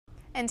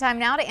And time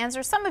now to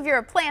answer some of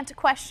your plant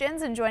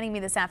questions. And joining me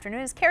this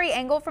afternoon is Carrie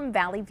Engel from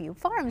Valley View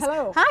Farms.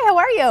 Hello. Hi, how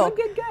are you?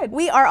 Good, good, good.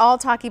 We are all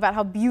talking about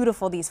how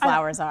beautiful these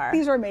flowers are.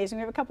 These are amazing.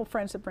 We have a couple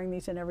friends that bring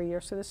these in every year.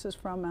 So this is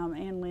from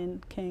Ann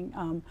Lynn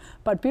King.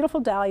 But beautiful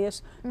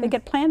dahlias. They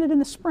get planted in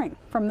the spring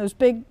from those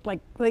big,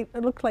 they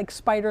look like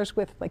spiders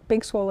with like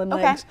big swollen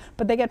legs.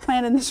 But they get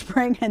planted in the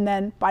spring, and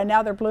then by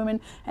now they're blooming.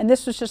 And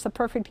this was just the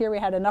perfect year. We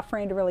had enough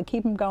rain to really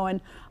keep them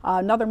going.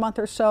 Another month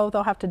or so,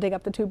 they'll have to dig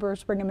up the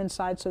tubers, bring them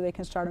inside so they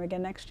can start them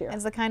again next year.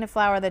 It's the kind of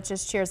flower that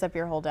just cheers up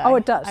your whole day. Oh,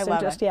 it does. I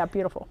love it. Yeah,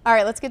 beautiful. All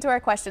right, let's get to our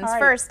questions. All right.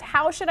 First,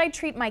 how should I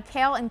treat my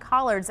kale and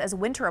collards as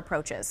winter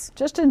approaches?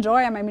 Just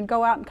enjoy them. I mean,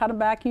 go out and cut them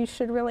back. You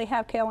should really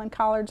have kale and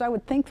collards. I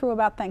would think through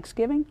about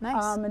Thanksgiving.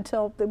 Nice.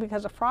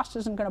 Because the frost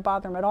isn't going to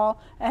bother them at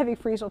all. A heavy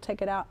freeze will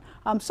take it out.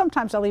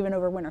 Sometimes they'll even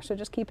over winter, so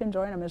just keep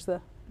enjoying them as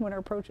the winter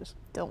approaches.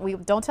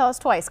 Don't tell us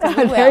twice, because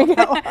we will. There you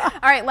go.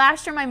 All right,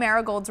 last year my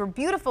marigolds were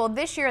beautiful.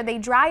 This year they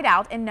dried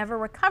out and never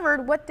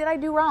recovered. What did I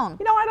do wrong?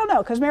 You know, I don't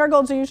know, because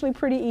marigolds are usually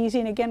pretty easy,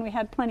 and again, we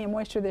had plenty of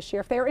moisture this year.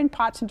 If they're in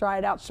pots and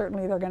dried out,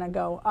 certainly they're going to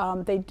go.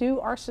 They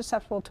are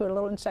susceptible to a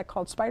little insect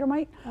called spider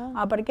mite,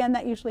 but again,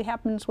 that usually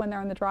happens when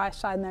they're on the dry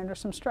side and they're under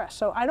some stress.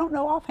 So I don't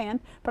know offhand,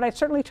 but I'd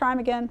certainly try them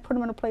again, put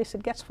them in a place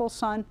that gets full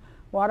sun,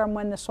 water them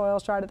when the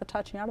soil's dry to the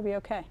touch, and you ought to be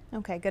okay.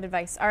 Okay, good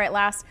advice. All right,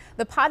 last,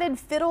 the potted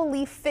fiddle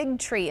leaf fig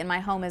tree in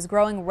my home is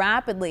growing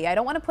rapidly. I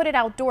don't want to put it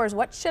outdoors.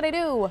 What should I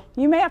do?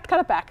 You may have to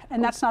cut it back,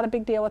 and that's not a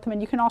big deal with them.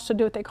 And you can also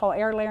do what they call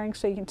air layering,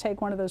 so you can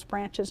take one of those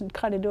branches and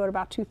cut into it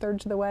about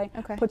 2/3 of the way,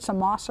 put some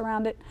moss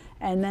around it,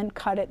 and then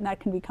cut it, and that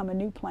can become a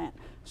new plant.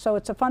 So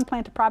it's a fun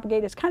plant to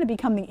propagate. It's kind of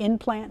become the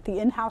in-plant, the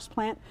in-house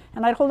plant.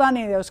 And I'd hold on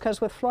to any of those,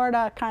 because with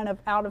Florida kind of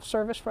out of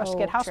service for us to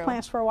get house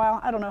plants for a while,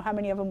 I don't know how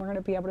many of them we're going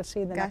to be able to see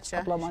in the next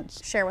couple of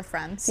months. Share with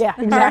friends. Yeah,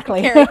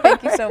 exactly. All right, Carrie,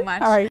 thank you so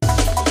much. All right.